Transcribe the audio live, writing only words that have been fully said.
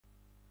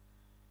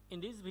In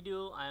this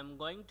video, I am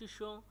going to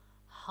show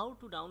how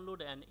to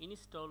download and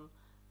install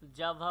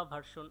Java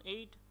version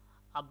 8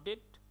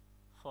 update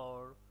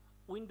for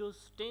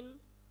Windows 10.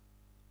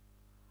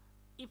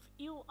 If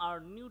you are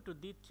new to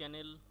this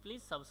channel,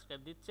 please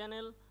subscribe this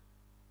channel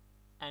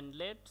and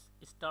let's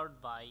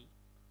start by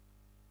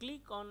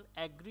click on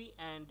agree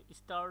and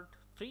start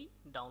free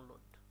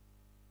download.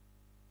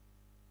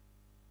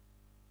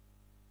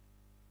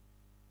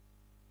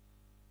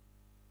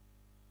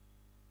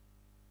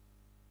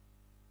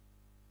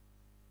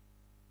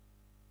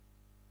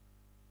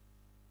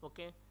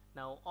 Okay,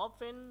 now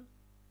open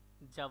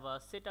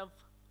java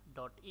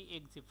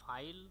setup.exe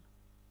file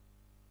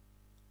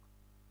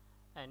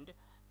and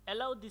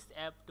allow this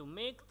app to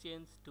make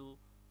change to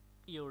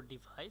your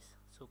device.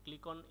 So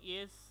click on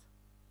yes.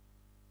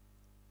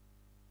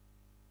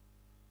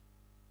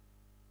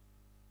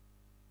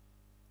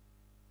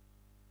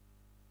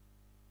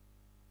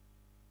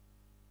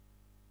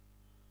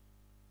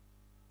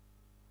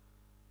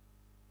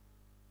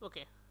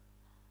 Okay,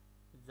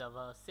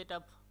 Java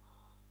setup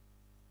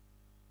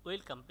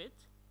welcome page.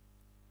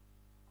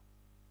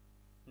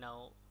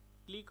 Now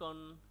click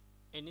on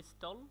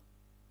install.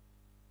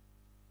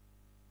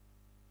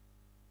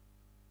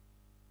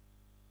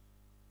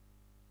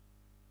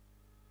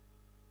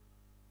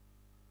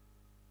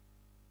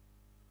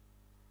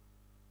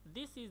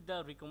 This is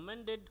the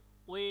recommended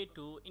way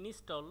to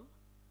install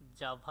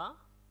Java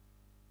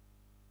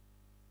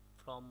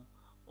from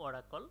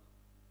Oracle.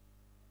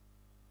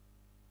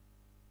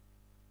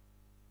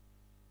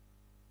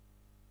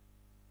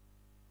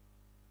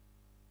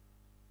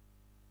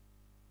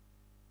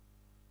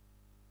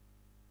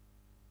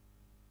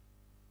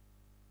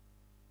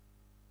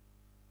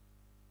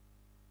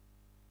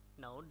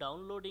 Now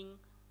downloading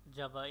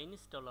Java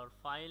installer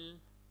file.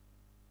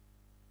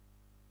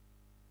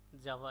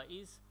 Java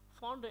is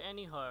found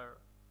anywhere,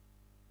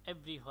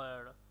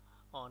 everywhere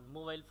on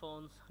mobile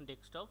phones,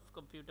 desktop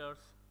computers,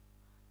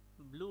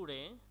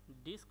 Blu-ray,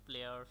 disc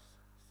players,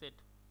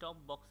 set-top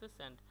boxes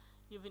and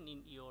even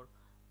in your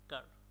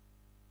car.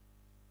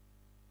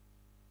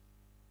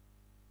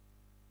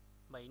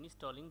 By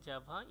installing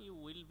Java, you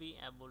will be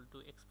able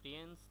to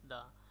experience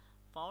the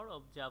power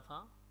of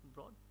Java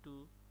brought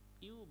to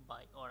you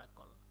by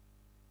Oracle.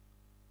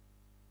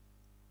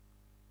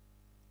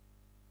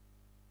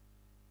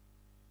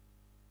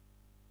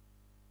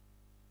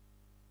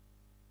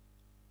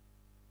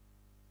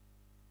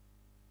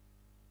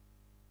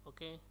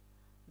 Okay,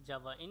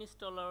 Java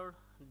installer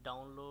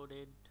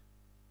downloaded.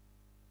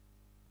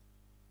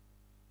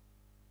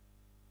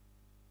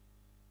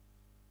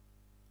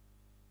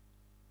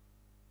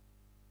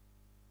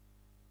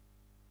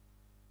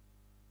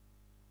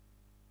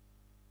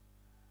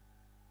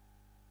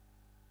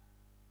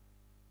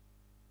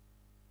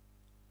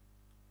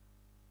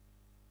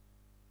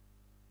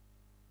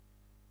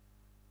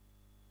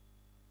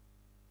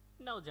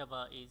 Now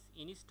Java is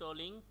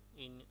installing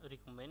in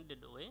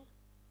recommended way.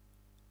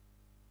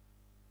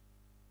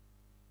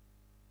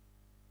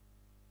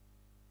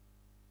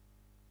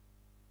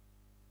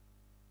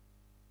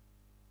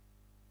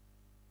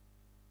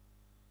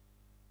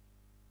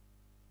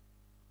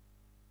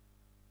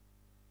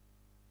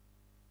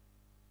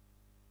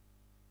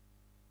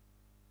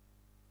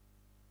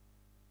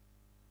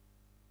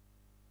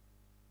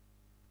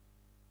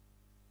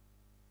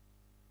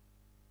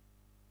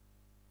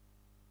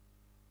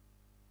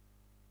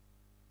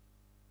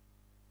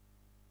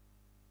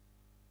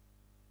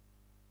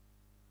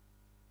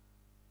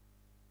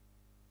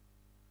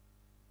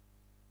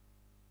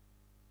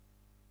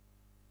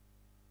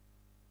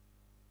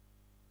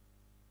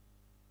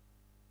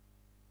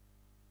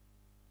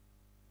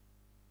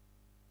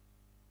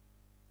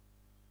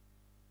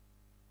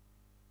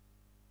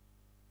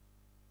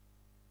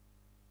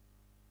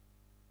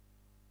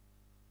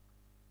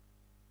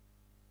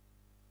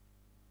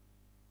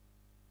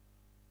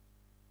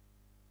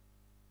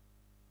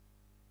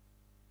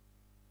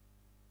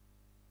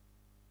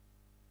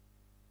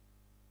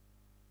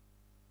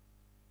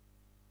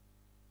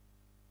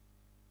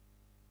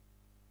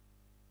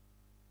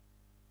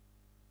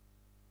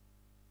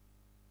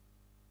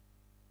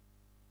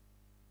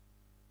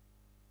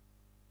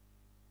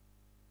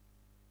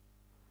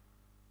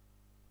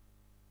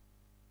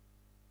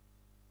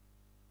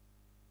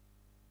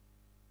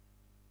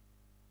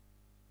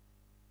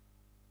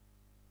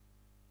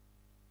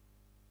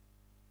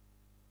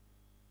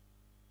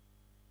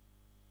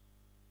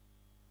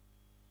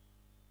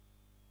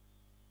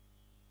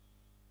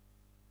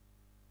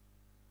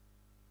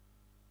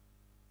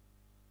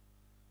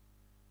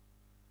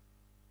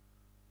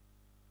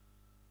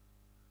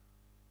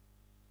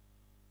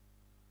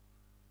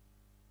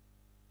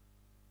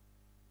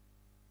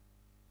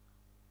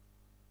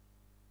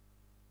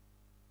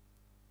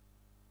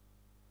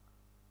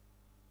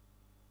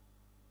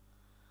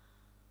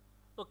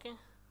 Okay,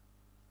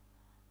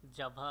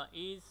 Java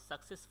is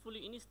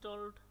successfully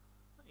installed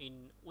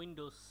in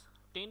Windows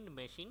 10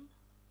 machine.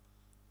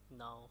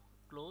 Now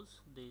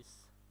close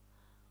this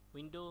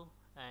window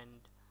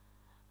and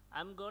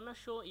I'm gonna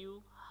show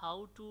you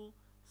how to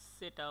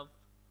set up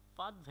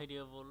path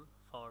variable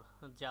for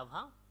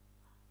Java.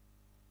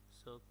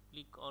 So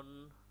click on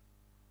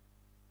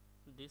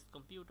this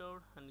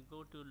computer and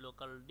go to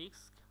local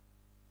disk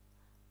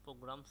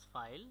programs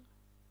file,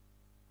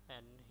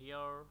 and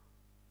here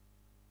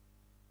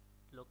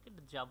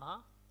locate Java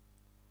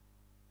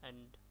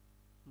and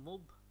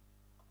move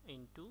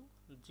into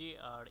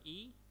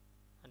JRE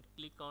and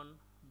click on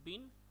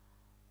bin,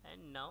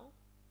 and now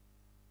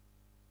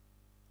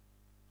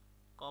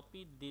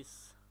copy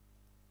this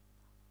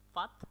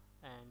path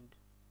and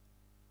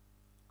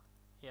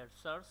here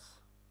search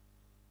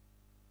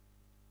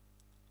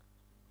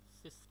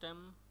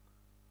system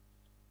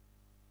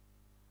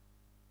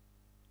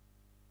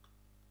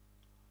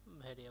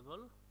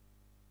variable,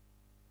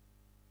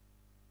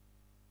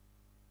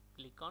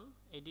 click on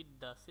edit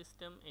the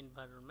system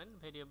environment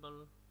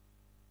variable.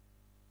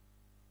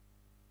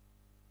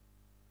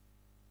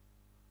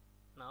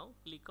 Now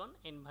click on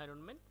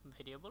environment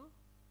variable.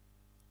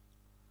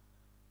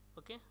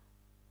 Okay,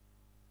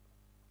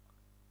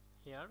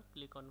 here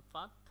click on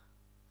path,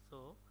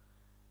 so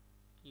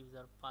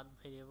user path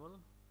variable,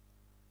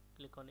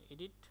 click on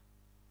edit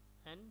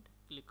and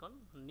click on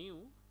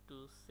new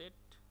to set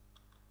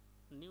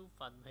new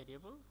path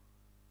variable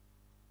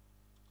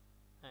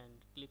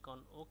and click on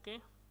OK,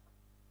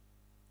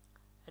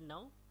 and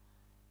now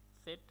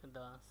set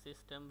the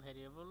system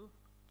variable,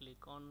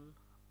 click on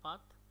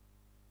path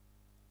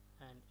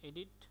and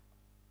edit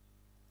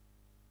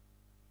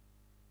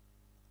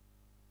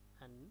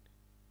and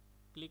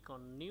click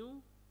on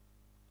new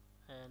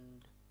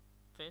and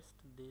paste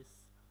this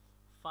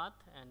path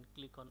and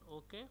click on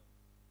OK.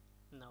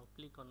 Now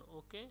click on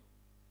OK,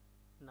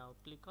 now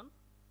click on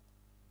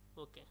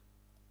OK,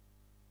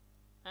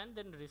 and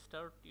then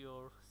restart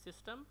your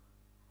system.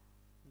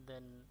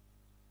 Then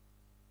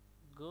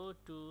go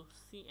to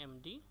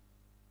CMD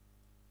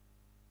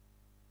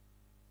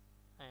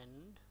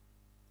and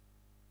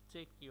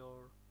check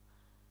your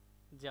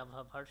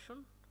Java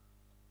version,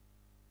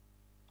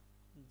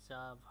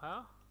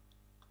 Java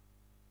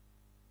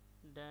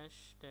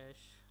dash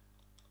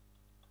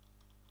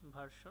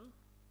version,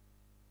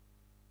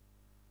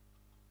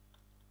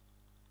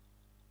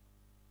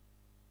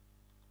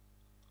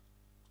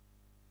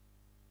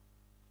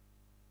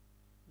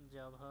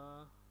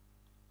 Java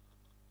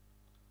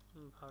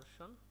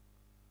version.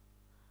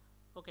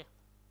 Okay,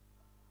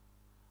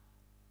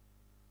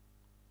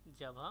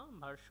 Java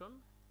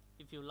version.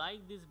 If you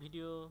like this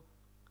video,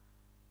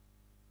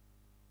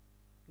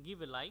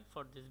 give a like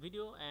for this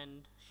video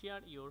and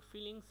share your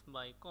feelings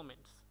by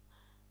comments.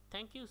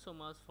 Thank you so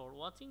much for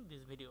watching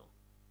this video.